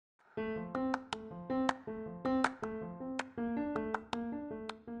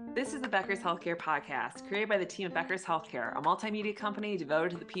This is the Becker's Healthcare Podcast, created by the team at Becker's Healthcare, a multimedia company devoted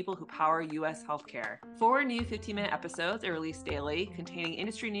to the people who power U.S. healthcare. 4 new 15-minute episodes are released daily, containing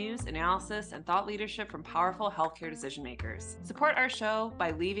industry news, analysis, and thought leadership from powerful healthcare decision makers. Support our show by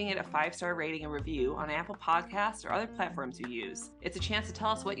leaving it a 5-star rating and review on Apple Podcasts or other platforms you use. It's a chance to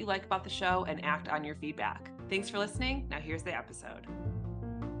tell us what you like about the show and act on your feedback. Thanks for listening. Now here's the episode.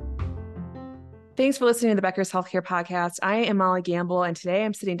 Thanks for listening to the Becker's Healthcare Podcast. I am Molly Gamble, and today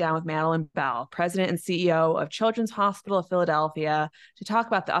I'm sitting down with Madeline Bell, President and CEO of Children's Hospital of Philadelphia, to talk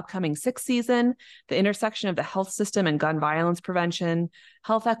about the upcoming 6th season, the intersection of the health system and gun violence prevention,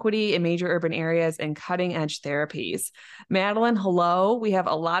 health equity in major urban areas, and cutting-edge therapies. Madeline, hello. We have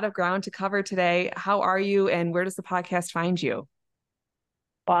a lot of ground to cover today. How are you, and where does the podcast find you?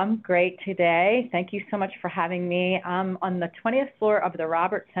 Well, I'm great today. Thank you so much for having me. I'm on the 20th floor of the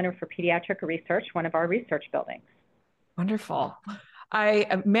Robert Center for Pediatric Research, one of our research buildings. Wonderful. I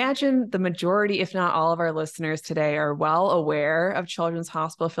imagine the majority, if not all of our listeners today are well aware of Children's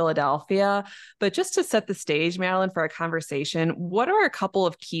Hospital of Philadelphia, but just to set the stage, Madeline, for our conversation, what are a couple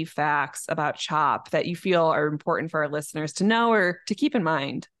of key facts about CHOP that you feel are important for our listeners to know or to keep in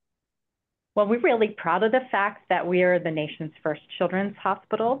mind? Well, we're really proud of the fact that we are the nation's first children's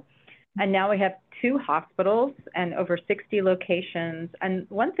hospital. And now we have 2 hospitals and over 60 locations. And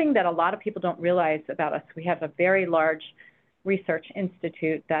one thing that a lot of people don't realize about us, we have a very large research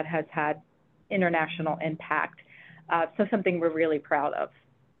institute that has had international impact. So something we're really proud of.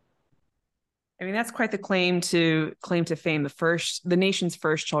 I mean, that's quite the claim to fame, the nation's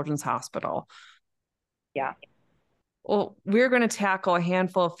first children's hospital. Yeah. Well, we're going to tackle a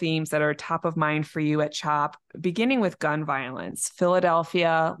handful of themes that are top of mind for you at CHOP, beginning with gun violence.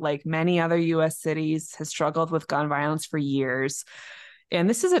 Philadelphia, like many other U.S. cities, has struggled with gun violence for years. And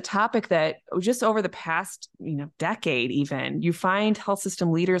this is a topic that just over the past, decade even, you find health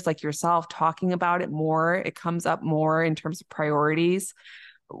system leaders like yourself talking about it more. It comes up more in terms of priorities.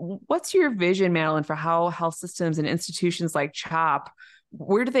 What's your vision, Madeline, for how health systems and institutions like CHOP,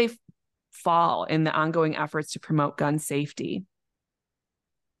 where do they fall in the ongoing efforts to promote gun safety?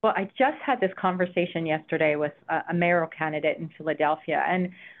 Well, I just had this conversation yesterday with a mayoral candidate in Philadelphia.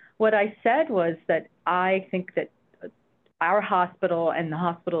 And what I said was that I think that our hospital and the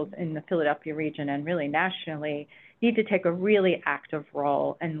hospitals in the Philadelphia region and really nationally need to take a really active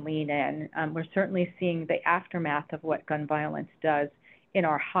role and lean in. We're certainly seeing the aftermath of what gun violence does in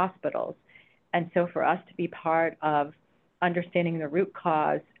our hospitals. And so for us to be part of understanding the root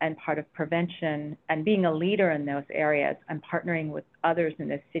cause and part of prevention and being a leader in those areas and partnering with others in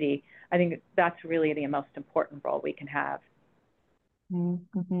the city, I think that's really the most important role we can have.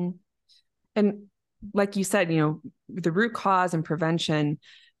 Mm-hmm. And like you said, the root cause and prevention,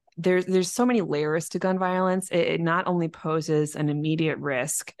 there's so many layers to gun violence. It not only poses an immediate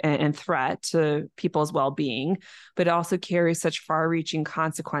risk and threat to people's well-being, but it also carries such far-reaching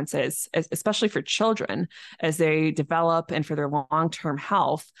consequences, especially for children as they develop and for their long-term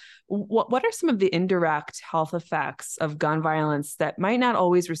health. What are some of the indirect health effects of gun violence that might not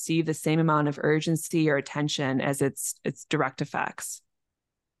always receive the same amount of urgency or attention as its direct effects?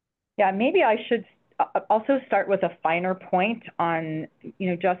 Yeah, maybe I should also start with a finer point on,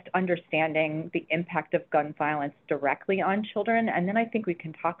 just understanding the impact of gun violence directly on children. And then I think we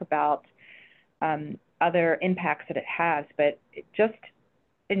can talk about other impacts that it has. But just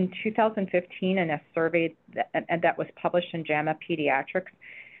in 2015, in a survey that was published in JAMA Pediatrics,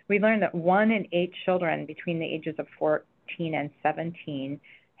 we learned that 1 in 8 children between the ages of 14 and 17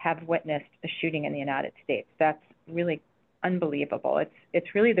 have witnessed a shooting in the United States. That's really unbelievable.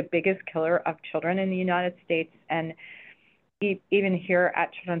 It's really the biggest killer of children in the United States. And even here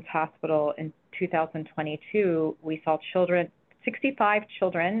at Children's Hospital in 2022, we saw 65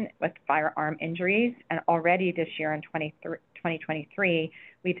 children with firearm injuries. And already this year in 2023,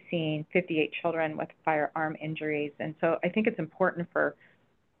 we've seen 58 children with firearm injuries. And so I think it's important for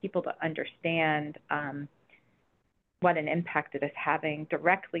people to understand what an impact it is having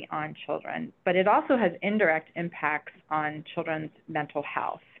directly on children, but it also has indirect impacts on children's mental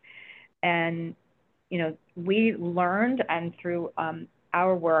health. And, we learned, and through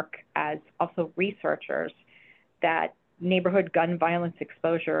our work as also researchers, that neighborhood gun violence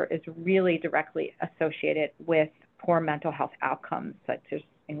exposure is really directly associated with poor mental health outcomes, such as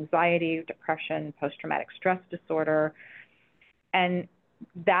anxiety, depression, post-traumatic stress disorder, and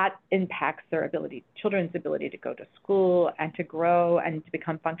that impacts children's ability to go to school and to grow and to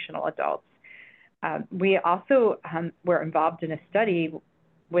become functional adults. We also were involved in a study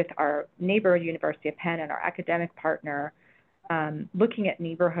with our neighbor, University of Penn, and our academic partner, looking at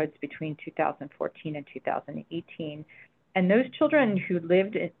neighborhoods between 2014 and 2018 And those children who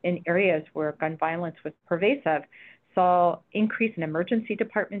lived in areas where gun violence was pervasive saw increase in emergency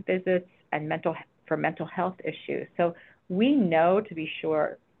department visits and mental health issues. So we know to be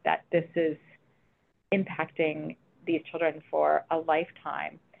sure that this is impacting these children for a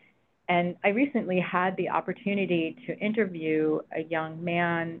lifetime. And I recently had the opportunity to interview a young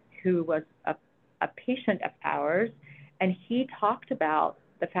man who was a patient of ours, and he talked about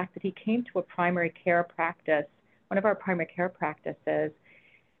the fact that he came to a primary care practice, one of our primary care practices,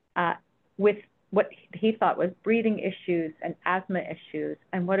 with what he thought was breathing issues and asthma issues.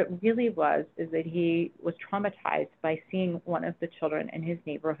 And what it really was is that he was traumatized by seeing one of the children in his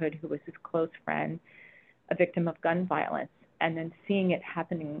neighborhood who was his close friend, a victim of gun violence, and then seeing it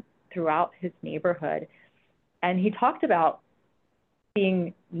happening throughout his neighborhood. And he talked about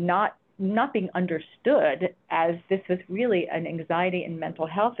being not being understood, as this was really an anxiety and mental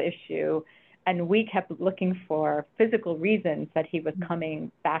health issue. And we kept looking for physical reasons that he was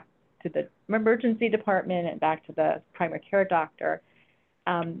coming back to the emergency department and back to the primary care doctor.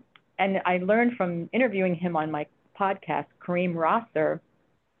 And I learned from interviewing him on my podcast, Kareem Rosser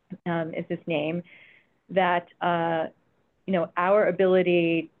is his name, that our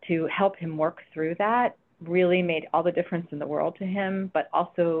ability to help him work through that really made all the difference in the world to him. But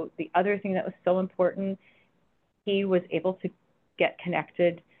also the other thing that was so important, he was able to get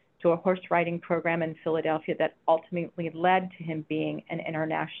connected to a horse riding program in Philadelphia that ultimately led to him being an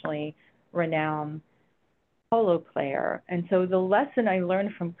internationally renowned polo player. And so the lesson I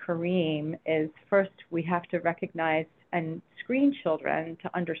learned from Kareem is, first, we have to recognize and screen children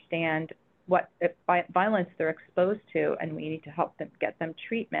to understand what violence they're exposed to, and we need to help them get them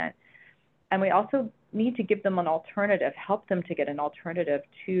treatment. And we also need to give them an alternative, help them to get an alternative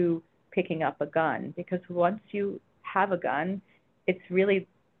to picking up a gun, because once you have a gun, it's really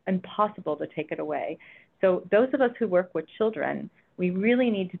impossible to take it away. So those of us who work with children, we really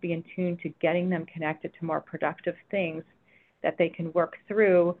need to be in tune to getting them connected to more productive things that they can work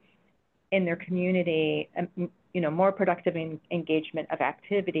through in their community, and more productive engagement of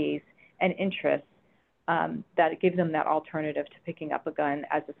activities and interests that give them that alternative to picking up a gun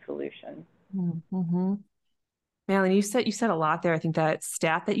as a solution. Mm-hmm. Madeline, you said a lot there. I think that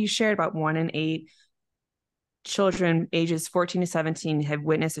stat that you shared about 1 in 8 children ages 14 to 17 have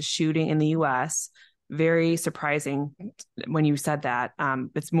witnessed a shooting in the U.S. Very surprising when you said that.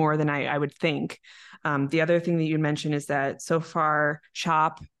 It's more than I would think. The other thing that you mentioned is that so far,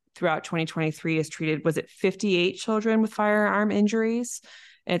 CHOP throughout 2023 has treated, was it 58 children with firearm injuries?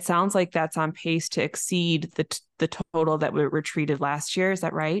 It sounds like that's on pace to exceed the total that were treated last year. Is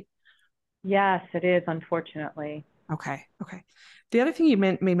that right? Yes, it is, unfortunately. Okay. The other thing you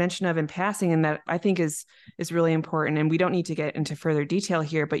made mention of in passing, and that I think is really important, and we don't need to get into further detail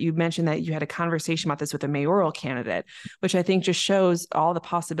here, but you mentioned that you had a conversation about this with a mayoral candidate, which I think just shows all the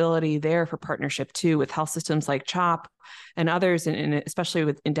possibility there for partnership too with health systems like CHOP and others, and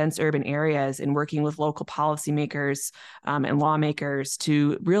especially in dense urban areas, and working with local policymakers and lawmakers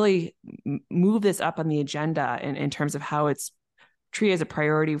to really move this up on the agenda in terms of how it's treated as a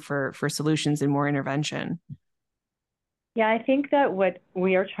priority for solutions and more intervention. Yeah, I think that what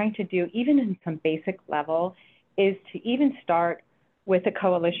we are trying to do, even in some basic level, is to even start with a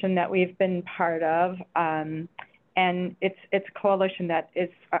coalition that we've been part of, and it's a coalition that is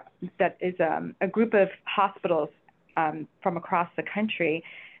a group of hospitals from across the country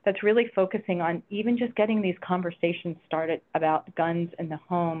that's really focusing on even just getting these conversations started about guns in the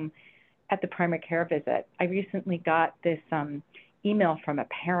home at the primary care visit. I recently got this email from a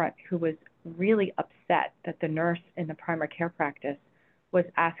parent who was really upset that the nurse in the primary care practice was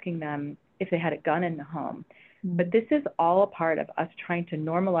asking them if they had a gun in the home. Mm-hmm. But this is all a part of us trying to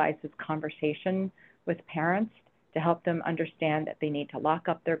normalize this conversation with parents to help them understand that they need to lock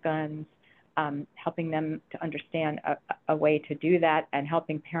up their guns, helping them to understand a way to do that, and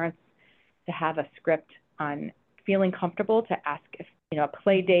helping parents to have a script on feeling comfortable to ask if, a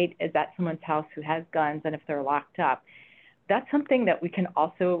play date is at someone's house who has guns and if they're locked up. That's something that we can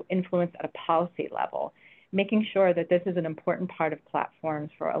also influence at a policy level, making sure that this is an important part of platforms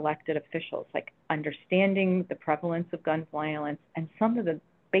for elected officials, like understanding the prevalence of gun violence and some of the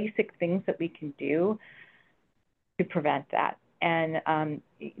basic things that we can do to prevent that. And,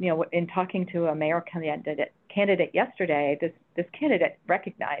 in talking to a mayor candidate yesterday, this candidate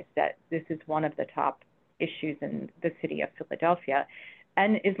recognized that this is one of the top issues in the city of Philadelphia,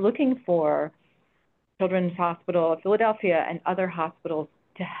 and is looking for Children's Hospital of Philadelphia and other hospitals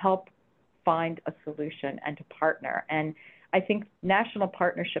to help find a solution and to partner. And I think national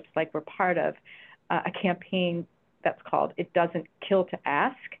partnerships, like we're part of, a campaign that's called It Doesn't Kill to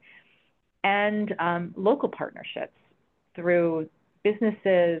Ask, and local partnerships through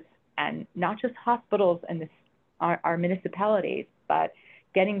businesses and not just hospitals and our municipalities, but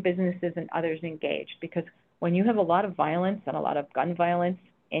getting businesses and others engaged. Because when you have a lot of violence and a lot of gun violence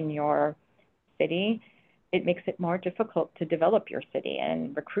in your city, it makes it more difficult to develop your city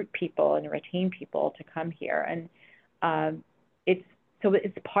and recruit people and retain people to come here. And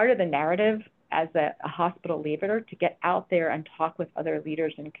it's part of the narrative as a hospital leader to get out there and talk with other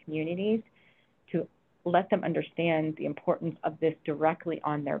leaders in communities to let them understand the importance of this directly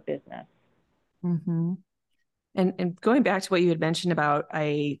on their business. Mm-hmm. And going back to what you had mentioned about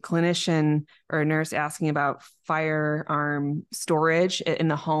a clinician or a nurse asking about firearm storage in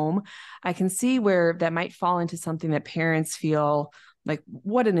the home, I can see where that might fall into something that parents feel like,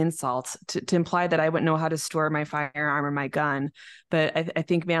 what an insult to imply that I wouldn't know how to store my firearm or my gun. But I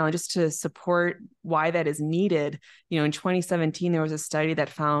think, Madeline, just to support why that is needed, in 2017, there was a study that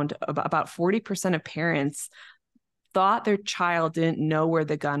found about 40% of parents thought their child didn't know where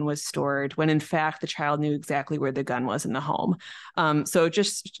the gun was stored, when in fact the child knew exactly where the gun was in the home. So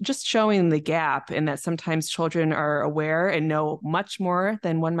just showing the gap in that sometimes children are aware and know much more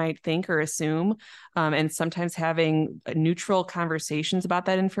than one might think or assume. And sometimes having neutral conversations about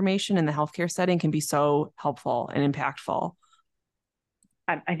that information in the healthcare setting can be so helpful and impactful.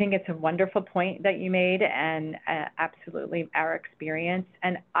 I think it's a wonderful point that you made, and absolutely our experience.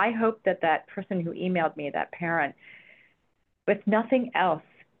 And I hope that person who emailed me, that parent, with nothing else,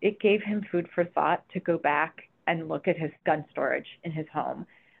 it gave him food for thought to go back and look at his gun storage in his home.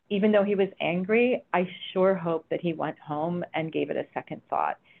 Even though he was angry, I sure hope that he went home and gave it a second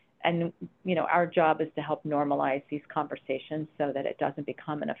thought. And, our job is to help normalize these conversations so that it doesn't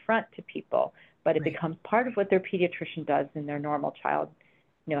become an affront to people, but it becomes part of what their pediatrician does in their normal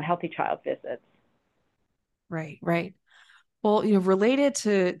healthy child visits. Right. Well, related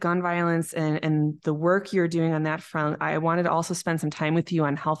to gun violence and the work you're doing on that front, I wanted to also spend some time with you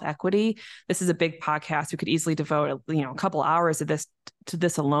on health equity. This is a big podcast. We could easily devote, a couple hours of this to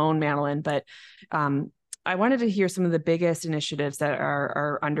this alone, Madeline. But I wanted to hear some of the biggest initiatives that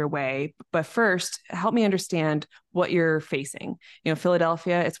are underway. But first, help me understand what you're facing.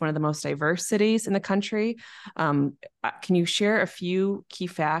 Philadelphia, it's one of the most diverse cities in the country. Can you share a few key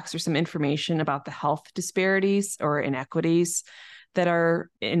facts or some information about the health disparities or inequities that are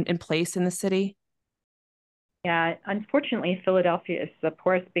in place in the city? Yeah, unfortunately, Philadelphia is the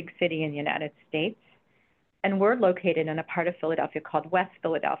poorest big city in the United States. And we're located in a part of Philadelphia called West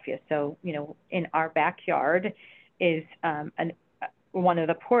Philadelphia. So, in our backyard is one of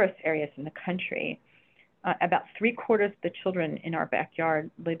the poorest areas in the country. About 3/4 of the children in our backyard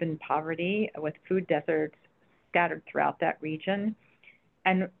live in poverty with food deserts scattered throughout that region.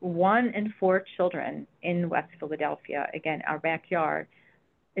 And 1 in 4 children in West Philadelphia, again, our backyard,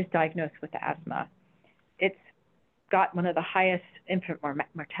 is diagnosed with asthma. It's got one of the highest infant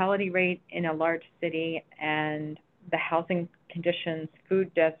mortality rate in a large city, and the housing conditions,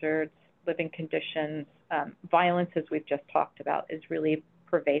 food deserts, living conditions, violence, as we've just talked about, is really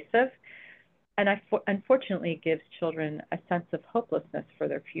pervasive. And unfortunately, it gives children a sense of hopelessness for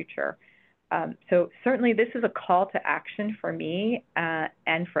their future. So certainly this is a call to action for me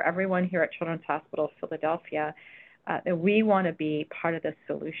and for everyone here at Children's Hospital of Philadelphia, that we want to be part of the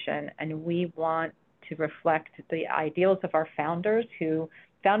solution, and we want to reflect the ideals of our founders who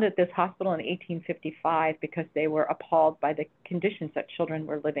founded this hospital in 1855 because they were appalled by the conditions that children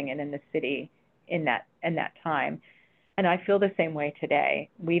were living in the city in that time. And I feel the same way today.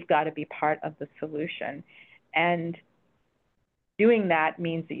 We've got to be part of the solution. And doing that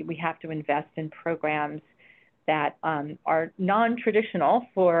means that we have to invest in programs that are non-traditional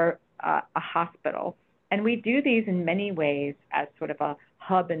for a hospital. And we do these in many ways as sort of a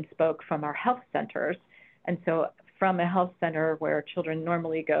hub and spoke from our health centers. And so from a health center where children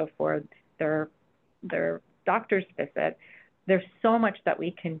normally go for their doctor's visit, there's so much that we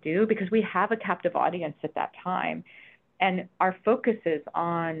can do because we have a captive audience at that time. And our focus is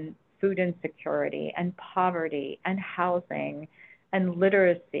on food insecurity and poverty and housing and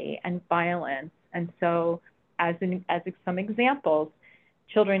literacy and violence. And so as some examples,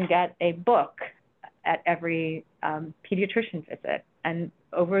 children get a book at every pediatrician visit. And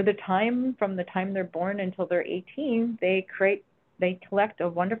over the time, from the time they're born until they're 18, they collect a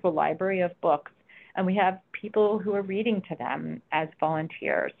wonderful library of books. And we have people who are reading to them as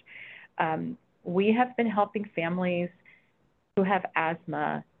volunteers. We have been helping families who have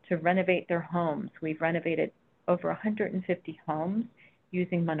asthma to renovate their homes. We've renovated over 150 homes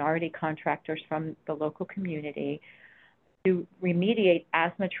using minority contractors from the local community to remediate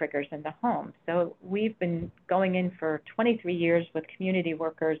asthma triggers in the home. So we've been going in for 23 years with community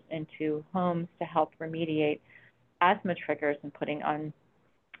workers into homes to help remediate asthma triggers and putting on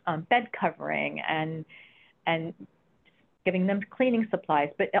bed covering and giving them cleaning supplies.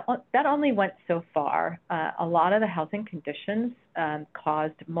 But that only went so far. A lot of the housing conditions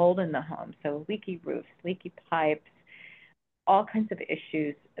caused mold in the home, so leaky roofs, leaky pipes, all kinds of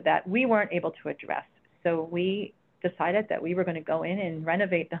issues that we weren't able to address. So we decided that we were going to go in and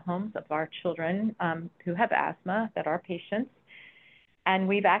renovate the homes of our children who have asthma, that are patients. And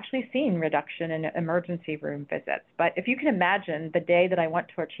we've actually seen reduction in emergency room visits. But if you can imagine the day that I went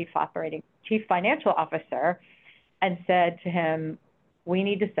to our chief financial officer and said to him, we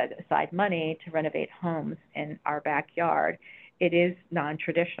need to set aside money to renovate homes in our backyard, it is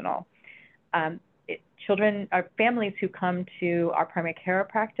non-traditional. Children, our families who come to our primary care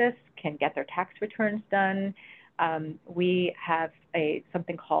practice can get their tax returns done. We have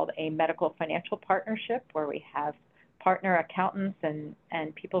something called a medical financial partnership, where we have partner accountants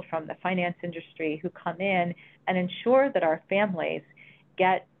and people from the finance industry who come in and ensure that our families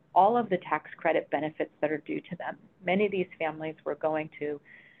get all of the tax credit benefits that are due to them. Many of these families were going to,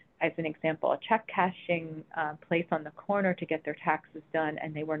 as an example, a check cashing place on the corner to get their taxes done,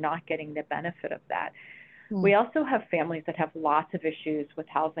 and they were not getting the benefit of that. We also have families that have lots of issues with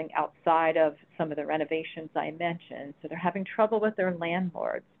housing outside of some of the renovations I mentioned. So they're having trouble with their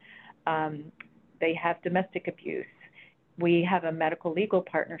landlords. They have domestic abuse. We have a medical legal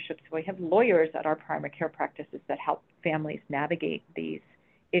partnership, so we have lawyers at our primary care practices that help families navigate these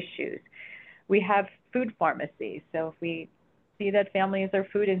issues. We have food pharmacies, so if we see that families are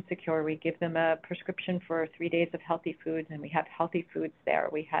food insecure, we give them a prescription for 3 days of healthy foods, and we have healthy foods there.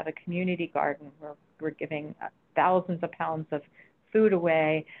 We have a community garden where we're giving thousands of pounds of food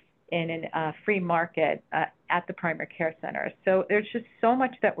away in a free market at the primary care centers. So there's just so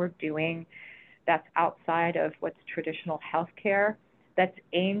much that we're doing that's outside of what's traditional healthcare, that's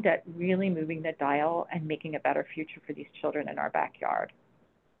aimed at really moving the dial and making a better future for these children in our backyard.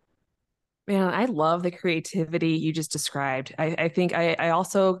 Man, I love the creativity you just described. I think I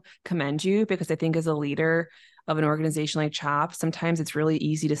also commend you, because I think as a leader of an organization like CHOP, sometimes it's really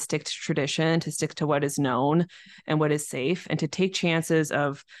easy to stick to tradition, to stick to what is known and what is safe, and to take chances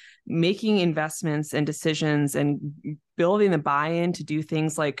of making investments and decisions and building the buy-in to do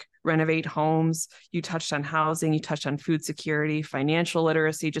things like renovate homes. You touched on housing, you touched on food security, financial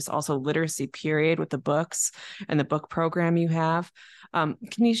literacy, just also literacy period with the books and the book program you have.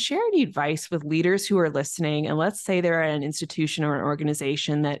 Can you share any advice with leaders who are listening? And let's say they're at an institution or an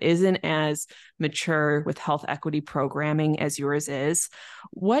organization that isn't as mature with health equity programming as yours is.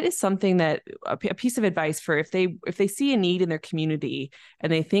 What is something that a piece of advice for if they see a need in their community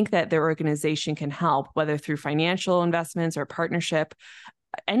and they think that their organization can help, whether through financial investments or partnership?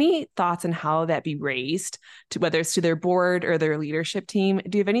 Any thoughts on how that be raised, to whether it's to their board or their leadership team?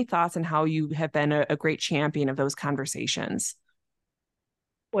 Do you have any thoughts on how you have been a great champion of those conversations?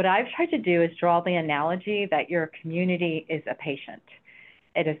 What I've tried to do is draw the analogy that your community is a patient.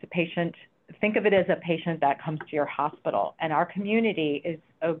 It is a patient. Think of it as a patient that comes to your hospital, and our community is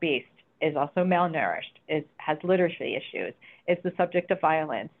obese, is also malnourished, has literacy issues, is the subject of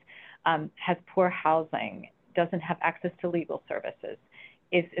violence, has poor housing, doesn't have access to legal services,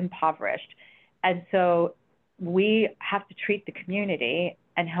 is impoverished. And so we have to treat the community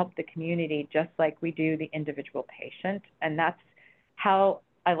and help the community just like we do the individual patient. And that's how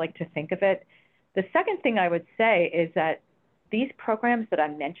I like to think of it. The second thing I would say is that these programs that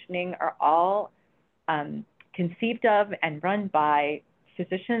I'm mentioning are all conceived of and run by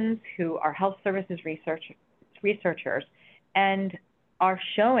physicians who are health services researchers and are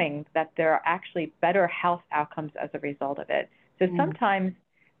showing that there are actually better health outcomes as a result of it. So sometimes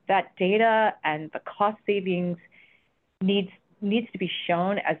that data and the cost savings needs to be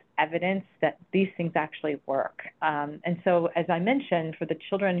shown as evidence that these things actually work. And so, as I mentioned, for the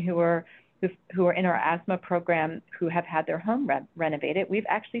children who are in our asthma program who have had their home renovated, we've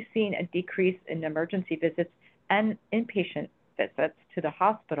actually seen a decrease in emergency visits and inpatient visits to the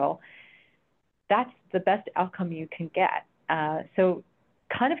hospital. That's the best outcome you can get. So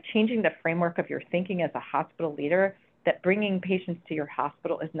kind of changing the framework of your thinking as a hospital leader, that bringing patients to your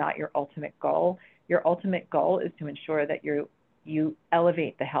hospital is not your ultimate goal. Your ultimate goal is to ensure that you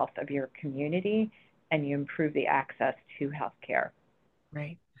elevate the health of your community and you improve the access to healthcare.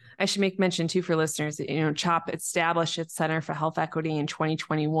 Right. I should make mention too for listeners that, CHOP established its Center for Health Equity in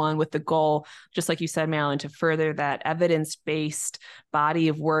 2021 with the goal, just like you said, Madeline, to further that evidence-based body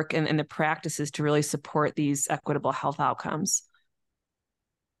of work and the practices to really support these equitable health outcomes.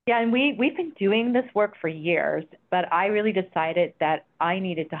 Yeah, and we've been doing this work for years, but I really decided that I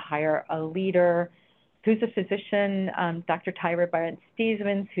needed to hire a leader who's a physician, Dr. Tyra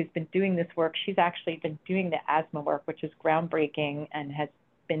Barrett-Stevens, who's been doing this work. She's actually been doing the asthma work, which is groundbreaking and has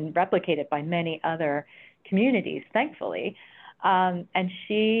been replicated by many other communities, thankfully. And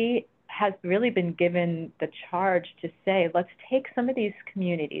she has really been given the charge to say, let's take some of these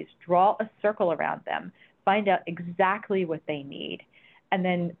communities, draw a circle around them, find out exactly what they need, and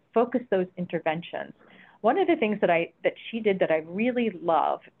then focus those interventions. One of the things that she did that I really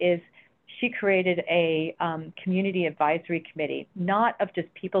love is she created a community advisory committee, not of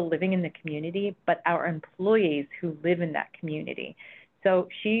just people living in the community, but our employees who live in that community. So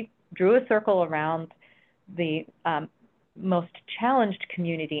she drew a circle around the most challenged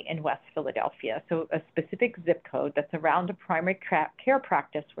community in West Philadelphia, so a specific zip code that's around a primary care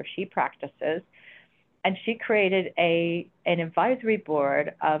practice where she practices. And she created an advisory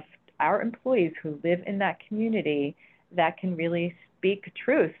board of our employees who live in that community that can really speak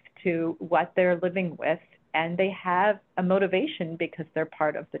truth to what they're living with, and they have a motivation because they're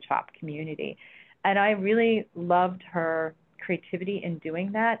part of the CHOP community. And I really loved her creativity in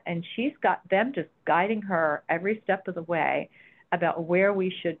doing that, and she's got them just guiding her every step of the way about where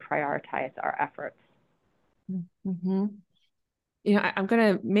we should prioritize our efforts. Mm-hmm. I'm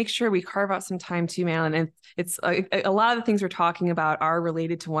going to make sure we carve out some time too, Madeline. And it's a lot of the things we're talking about are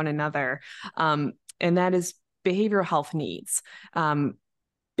related to one another. And that is behavioral health needs.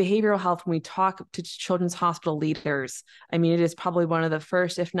 Behavioral health, when we talk to children's hospital leaders, I mean, it is probably one of the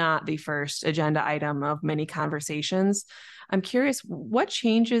first, if not the first agenda item of many conversations. I'm curious, what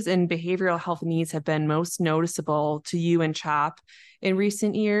changes in behavioral health needs have been most noticeable to you and CHOP in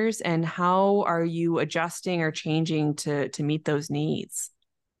recent years, and how are you adjusting or changing to meet those needs?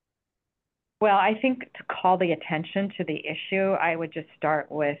 Well, I think to call the attention to the issue, I would just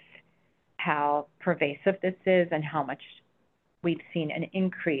start with how pervasive this is and how much we've seen an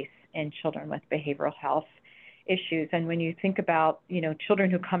increase in children with behavioral health issues. And when you think about,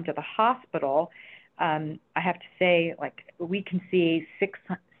 children who come to the hospital, I have to say, we can see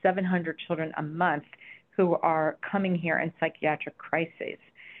 700 children a month who are coming here in psychiatric crises.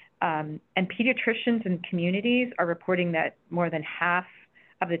 And pediatricians in communities are reporting that more than half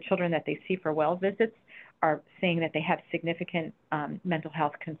of the children that they see for well visits are saying that they have significant mental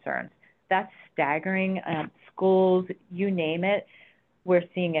health concerns. That's staggering. Schools, you name it, we're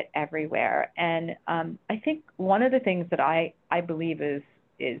seeing it everywhere. And I think one of the things that I believe is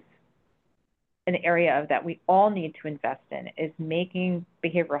an area that we all need to invest in is making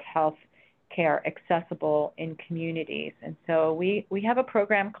behavioral health care accessible in communities. And so we have a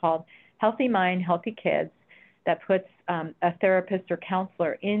program called Healthy Mind, Healthy Kids that puts a therapist or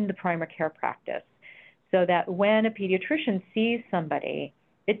counselor in the primary care practice so that when a pediatrician sees somebody,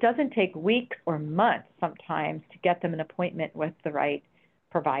 it doesn't take weeks or months sometimes to get them an appointment with the right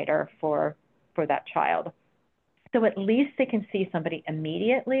provider for that child. So at least they can see somebody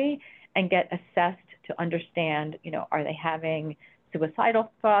immediately and get assessed to understand, are they having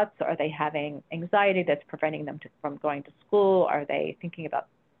suicidal thoughts? Are they having anxiety that's preventing them from going to school? Are they thinking about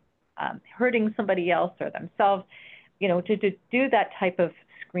hurting somebody else or themselves? To do that type of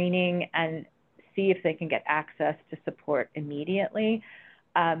screening and see if they can get access to support immediately.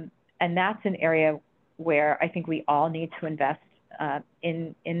 And that's an area where I think we all need to invest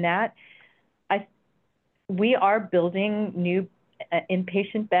in that. We are building new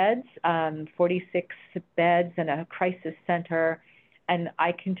inpatient beds, 46 beds and a crisis center. And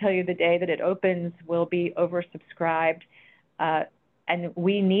I can tell you the day that it opens will be oversubscribed. And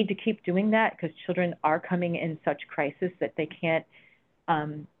we need to keep doing that because children are coming in such crisis that they can't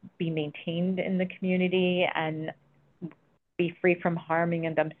be maintained in the community and be free from harming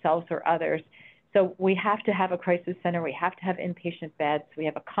themselves or others. So we have to have a crisis center. We have to have inpatient beds. We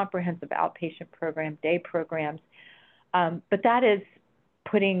have a comprehensive outpatient program, day programs. But that is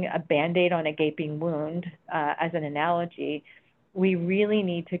putting a Band-Aid on a gaping wound, as an analogy. We really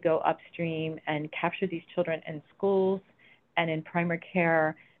need to go upstream and capture these children in schools and in primary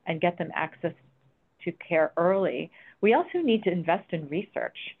care and get them access to care early. We also need to invest in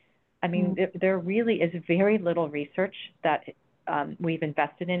research. I mean, there really is very little research that we've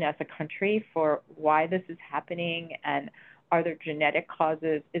invested in as a country for why this is happening, and are there genetic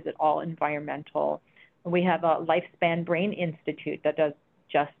causes? Is it all environmental? We have a Lifespan Brain Institute that does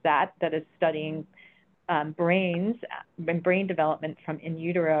just that is studying brains and brain development from in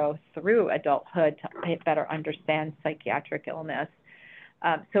utero through adulthood to better understand psychiatric illness.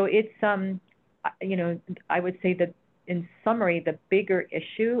 So it's, I would say that in summary, the bigger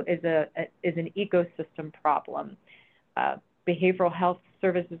issue is an ecosystem problem. Behavioral health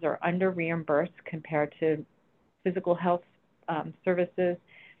services are under reimbursed compared to physical health services.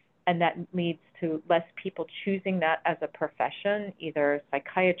 and that leads to less people choosing that as a profession, either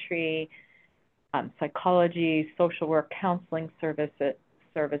psychiatry, psychology, social work, counseling services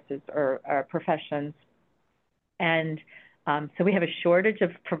or professions. And so we have a shortage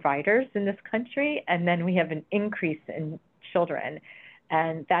of providers in this country, and then we have an increase in children,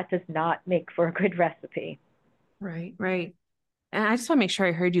 and that does not make for a good recipe. Right, right. And I just want to make sure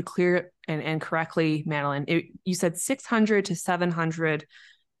I heard you clear and correctly, Madeline. You said 600 to 700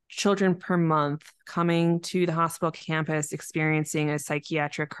 children per month coming to the hospital campus experiencing a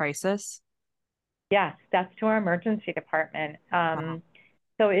psychiatric crisis. Yes, that's to our emergency department. Wow.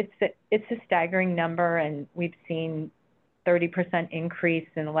 So it's a staggering number, and we've seen 30% increase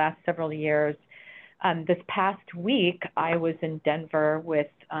in the last several years. This past week, I was in Denver with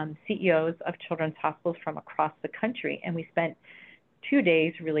CEOs of children's hospitals from across the country, and we spent 2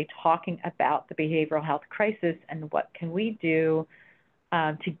 days really talking about the behavioral health crisis and what can we do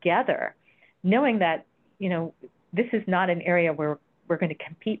together, knowing that, this is not an area where we're going to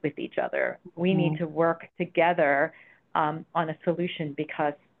compete with each other. We need to work together on a solution,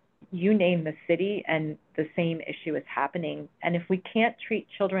 because you name the city and the same issue is happening. And if we can't treat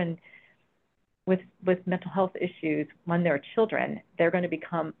children with mental health issues when they're children, they're going to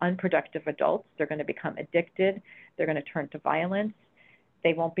become unproductive adults. They're going to become addicted. They're going to turn to violence.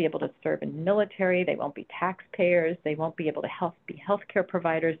 They won't be able to serve in the military. They won't be taxpayers. They won't be able to be healthcare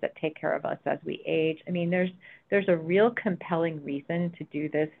providers that take care of us as we age. I mean, there's a real compelling reason to do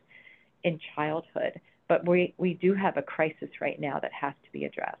this in childhood, but we do have a crisis right now that has to be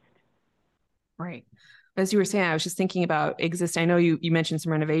addressed. Right. As you were saying, I was just thinking about I know you mentioned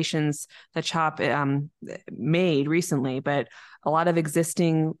some renovations that CHOP made recently, but a lot of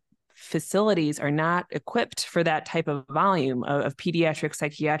existing facilities are not equipped for that type of volume of pediatric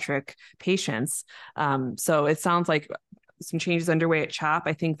psychiatric patients. So it sounds like some changes underway at CHOP.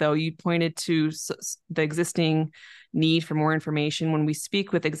 I think, though, you pointed to the existing need for more information. When we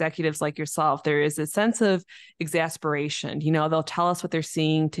speak with executives like yourself, there is a sense of exasperation. They'll tell us what they're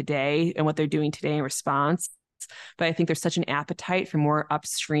seeing today and what they're doing today in response. But I think there's such an appetite for more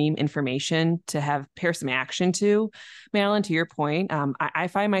upstream information to pair some action to. Madeline, to your point, I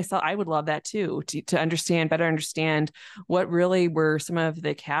find myself, I would love that too, to better understand what really were some of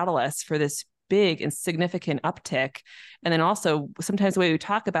the catalysts for this big and significant uptick. And then also sometimes the way we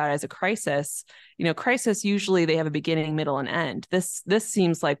talk about it as a crisis, crisis, usually they have a beginning, middle, and end. This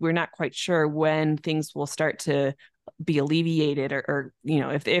seems like we're not quite sure when things will start to be alleviated or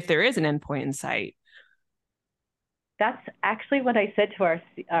if there is an endpoint in sight. That's actually what I said to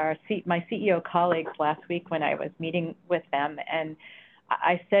my CEO colleagues last week when I was meeting with them. And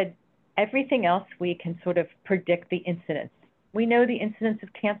I said, everything else we can sort of predict the incidence. We know the incidence of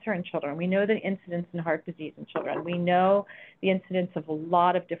cancer in children. We know the incidence in heart disease in children. We know the incidence of a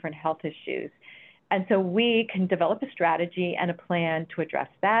lot of different health issues. And so we can develop a strategy and a plan to address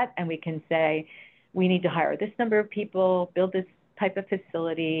that. And we can say, we need to hire this number of people, build this type of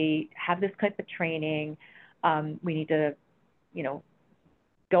facility, have this type of training. We need to,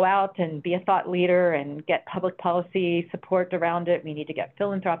 go out and be a thought leader and get public policy support around it. We need to get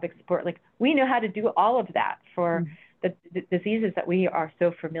philanthropic support. Like, we know how to do all of that for the diseases that we are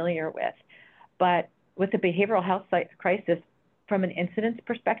so familiar with. But with the behavioral health crisis, from an incidence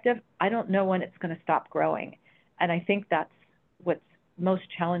perspective, I don't know when it's going to stop growing. And I think that's what's most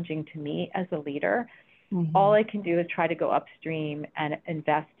challenging to me as a leader. All I can do is try to go upstream and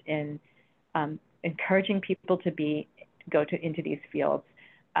invest in encouraging people to into these fields,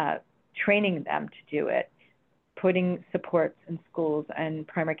 training them to do it, putting supports in schools and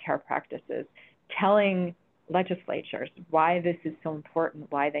primary care practices, telling legislatures why this is so important,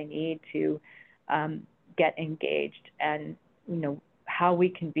 why they need to get engaged, and how we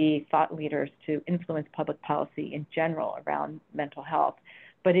can be thought leaders to influence public policy in general around mental health.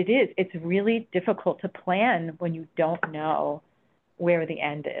 But it's really difficult to plan when you don't know where the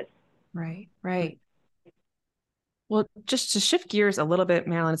end is. Right, right. Well, just to shift gears a little bit,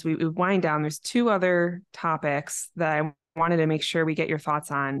 Madeline, as we wind down, there's two other topics that I wanted to make sure we get your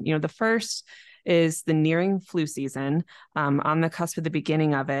thoughts on. The first is the nearing flu season, on the cusp of the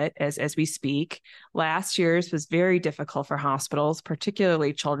beginning of it as we speak. Last year's was very difficult for hospitals,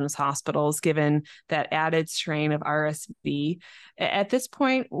 particularly children's hospitals, given that added strain of RSV. At this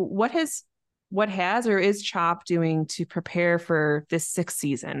point, what has or is CHOP doing to prepare for this sixth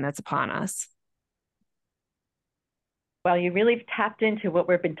season that's upon us? Well, you really tapped into what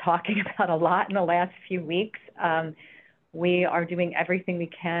we've been talking about a lot in the last few weeks. We are doing everything we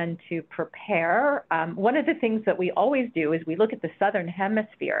can to prepare. One of the things that we always do is we look at the Southern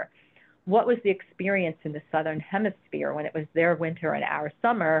Hemisphere. what was the experience in the Southern Hemisphere when it was their winter and our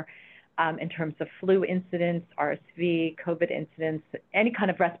summer, in terms of flu incidents, RSV, COVID incidents, any kind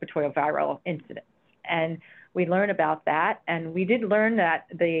of respiratory or viral incidents. And we learned about that. And we did learn that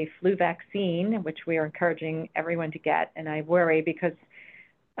the flu vaccine, which we are encouraging everyone to get, and I worry because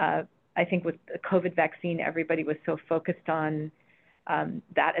I think with the COVID vaccine, everybody was so focused on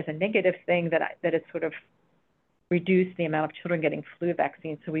that as a negative thing that it sort of reduced the amount of children getting flu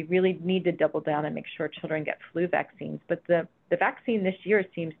vaccines. So we really need to double down and make sure children get flu vaccines. But the vaccine this year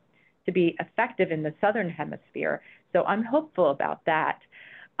seems to be effective in the Southern Hemisphere. So I'm hopeful about that.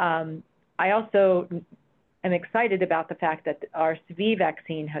 I also am excited about the fact that the RSV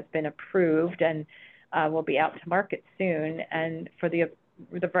vaccine has been approved and will be out to market soon. And for the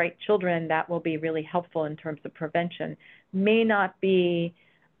right children, that will be really helpful in terms of prevention. May not be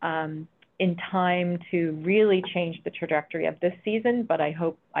in time to really change the trajectory of this season, but I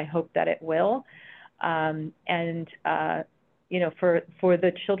hope that it will. You know, for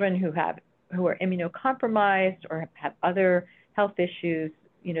the children who are immunocompromised or have other health issues,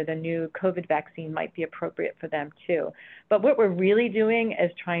 you know, the new COVID vaccine might be appropriate for them too. But what we're really doing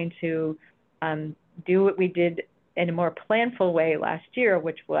is trying to do what we did in a more planful way last year,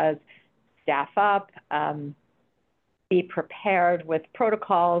 which was staff up, be prepared with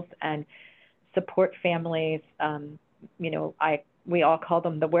protocols and support families. You know, we all call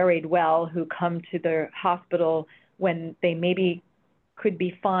them the worried well, who come to the hospital when they maybe could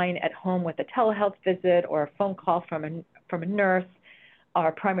be fine at home with a telehealth visit or a phone call from a nurse or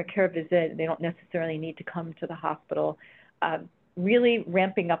a primary care visit. They don't necessarily need to come to the hospital. Really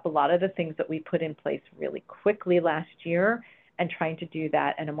ramping up a lot of the things that we put in place really quickly last year and trying to do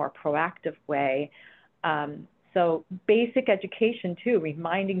that in a more proactive way. So basic education too,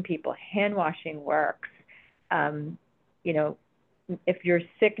 reminding people hand washing works. You know, if you're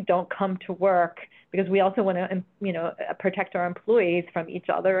sick, don't come to work, because we also want to, you know, protect our employees from each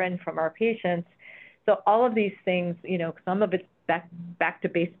other and from our patients. So all of these things, you know, some of it's back to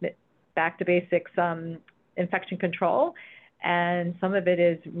basics, infection control, and some of it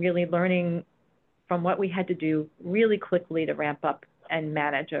is really learning from what we had to do really quickly to ramp up and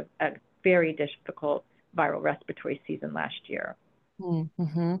manage a very difficult viral respiratory season last year.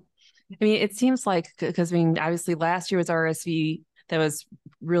 Mm-hmm. I mean, it seems like, because I mean, obviously last year was RSV that was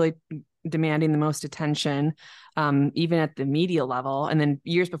really demanding the most attention, even at the media level. And then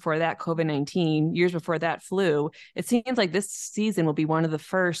years before that, COVID-19, years before that, flu. It seems like this season will be one of the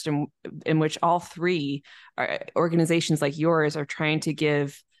first in which all three organizations like yours are trying to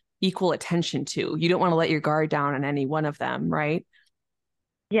give equal attention to. You don't want to let your guard down on any one of them, right?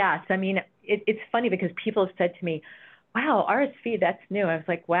 Yes. I mean, it's funny because people have said to me, wow, RSV, that's new. I was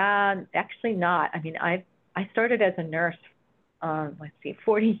like, wow, actually not. I mean, I started as a nurse,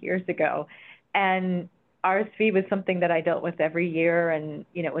 40 years ago. And RSV was something that I dealt with every year, and,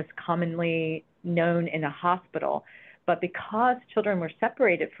 you know, it was commonly known in a hospital. But because children were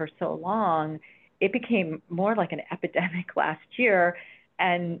separated for so long, it became more like an epidemic last year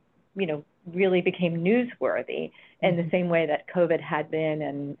and, you know, really became newsworthy in the same way that COVID had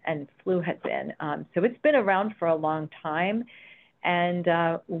been and flu had been. So it's been around for a long time. And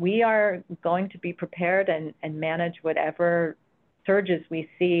we are going to be prepared and manage whatever surges we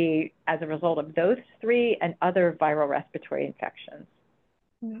see as a result of those three and other viral respiratory infections.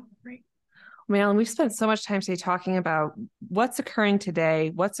 Yeah, great. Madeline, we've spent so much time today talking about what's occurring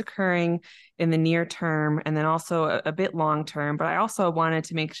today, what's occurring in the near term, and then also a bit long term. But I also wanted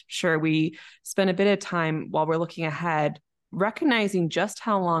to make sure we spend a bit of time while we're looking ahead, recognizing just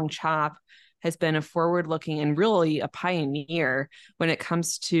how long CHOP has been a forward-looking and really a pioneer when it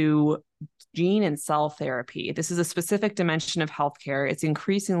comes to gene and cell therapy. This is a specific dimension of healthcare. It's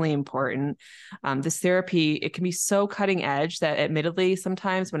increasingly important. This therapy, it can be so cutting edge that admittedly,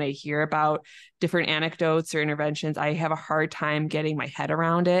 sometimes when I hear about different anecdotes or interventions, I have a hard time getting my head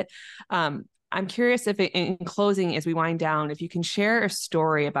around it. I'm curious if in closing, as we wind down, if you can share a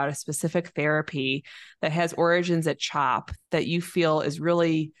story about a specific therapy that has origins at CHOP that you feel is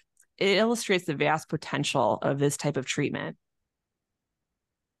really, it illustrates the vast potential of this type of treatment.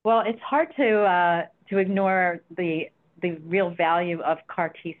 Well, it's hard to ignore the real value of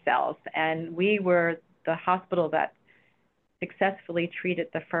CAR T cells, and we were the hospital that successfully treated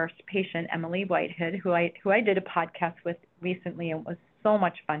the first patient, Emily Whitehead, who I did a podcast with recently, and it was so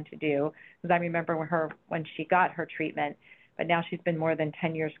much fun to do because I remember when she got her treatment, but now she's been more than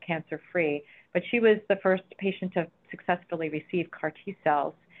 10 years cancer free. But she was the first patient to successfully receive CAR T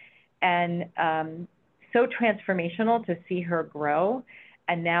cells, and so transformational to see her grow.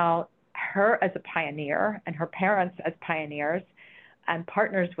 And now her as a pioneer and her parents as pioneers and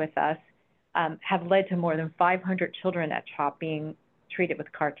partners with us have led to more than 500 children at CHOP being treated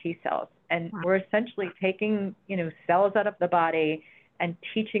with CAR T cells. And we're essentially taking, cells out of the body and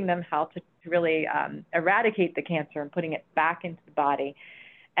teaching them how to really eradicate the cancer and putting it back into the body.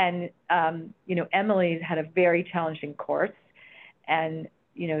 And, Emily had a very challenging course, and,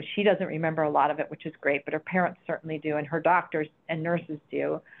 she doesn't remember a lot of it, which is great, but her parents certainly do, and her doctors and nurses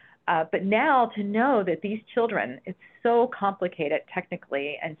do. But now to know that these children, it's so complicated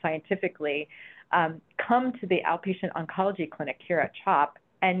technically and scientifically, come to the outpatient oncology clinic here at CHOP.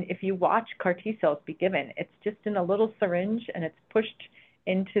 And if you watch CAR T cells be given, it's just in a little syringe and it's pushed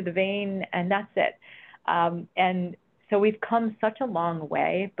into the vein, and that's it. And so we've come such a long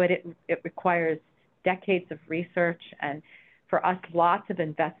way, but it requires decades of research, and for us, lots of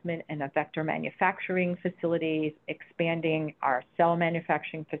investment in a vector manufacturing facilities, expanding our cell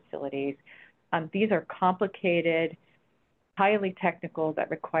manufacturing facilities. These are complicated, highly technical, that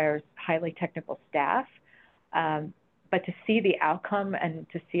requires highly technical staff. But to see the outcome and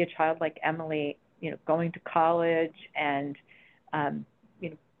to see a child like Emily, going to college and,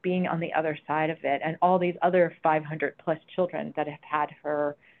 being on the other side of it, and all these other 500 plus children that have had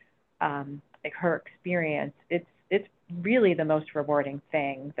her experience, it's really the most rewarding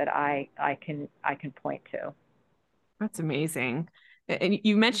thing that I can point to. That's amazing. And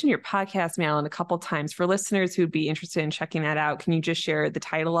you mentioned your podcast, Madeline, a couple of times. For listeners who'd be interested in checking that out, can you just share the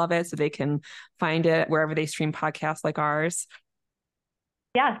title of it so they can find it wherever they stream podcasts like ours?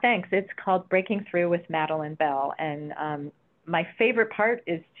 Yeah, thanks. It's called Breaking Through with Madeline Bell. And my favorite part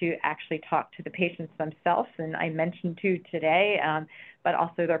is to actually talk to the patients themselves. And I mentioned two today, but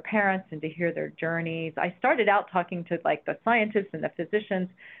also their parents, and to hear their journeys. I started out talking to the scientists and the physicians,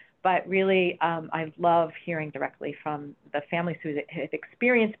 but really I love hearing directly from the families who have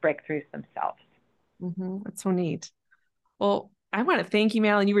experienced breakthroughs themselves. That's so neat. Well, I want to thank you,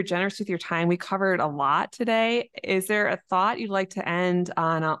 Madeline. You were generous with your time. We covered a lot today. Is there a thought you'd like to end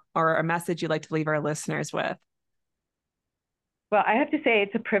on, or a message you'd like to leave our listeners with? Well, I have to say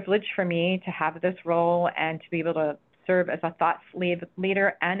it's a privilege for me to have this role and to be able to serve as a thought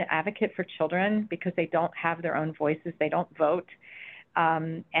leader and advocate for children, because they don't have their own voices, they don't vote,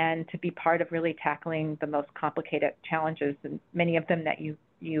 and to be part of really tackling the most complicated challenges, and many of them that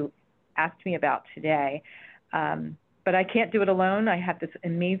you asked me about today. But I can't do it alone. I have this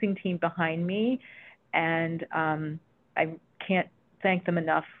amazing team behind me, and I can't thank them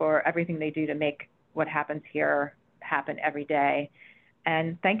enough for everything they do to make what happens here happen every day.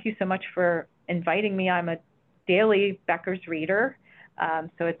 And thank you so much for inviting me. I'm a daily Becker's reader,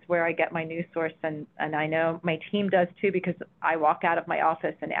 so it's where I get my news source, and I know my team does too, because I walk out of my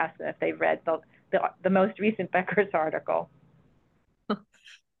office and ask them if they've read the most recent Becker's article.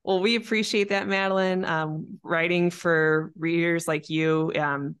 Well, we appreciate that, Madeline. Writing for readers like you,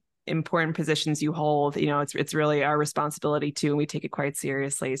 important positions you hold, it's really our responsibility too, and we take it quite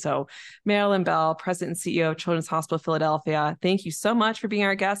seriously. So Madeline Bell, President and CEO of Children's Hospital of Philadelphia, thank you so much for being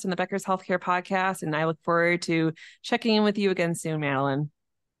our guest on the Becker's Healthcare Podcast, and I look forward to checking in with you again soon, Madeline.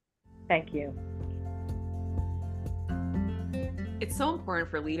 Thank you. It's so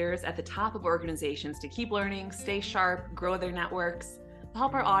important for leaders at the top of organizations to keep learning, stay sharp, grow their networks. To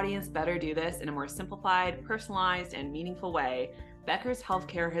help our audience better do this in a more simplified, personalized, and meaningful way, Becker's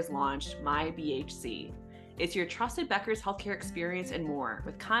Healthcare has launched My BHC. It's your trusted Becker's Healthcare experience and more,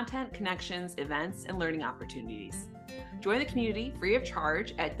 with content, connections, events, and learning opportunities. Join the community free of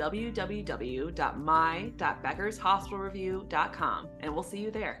charge at www.my.beckershospitalreview.com, and we'll see you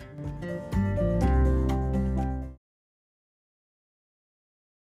there.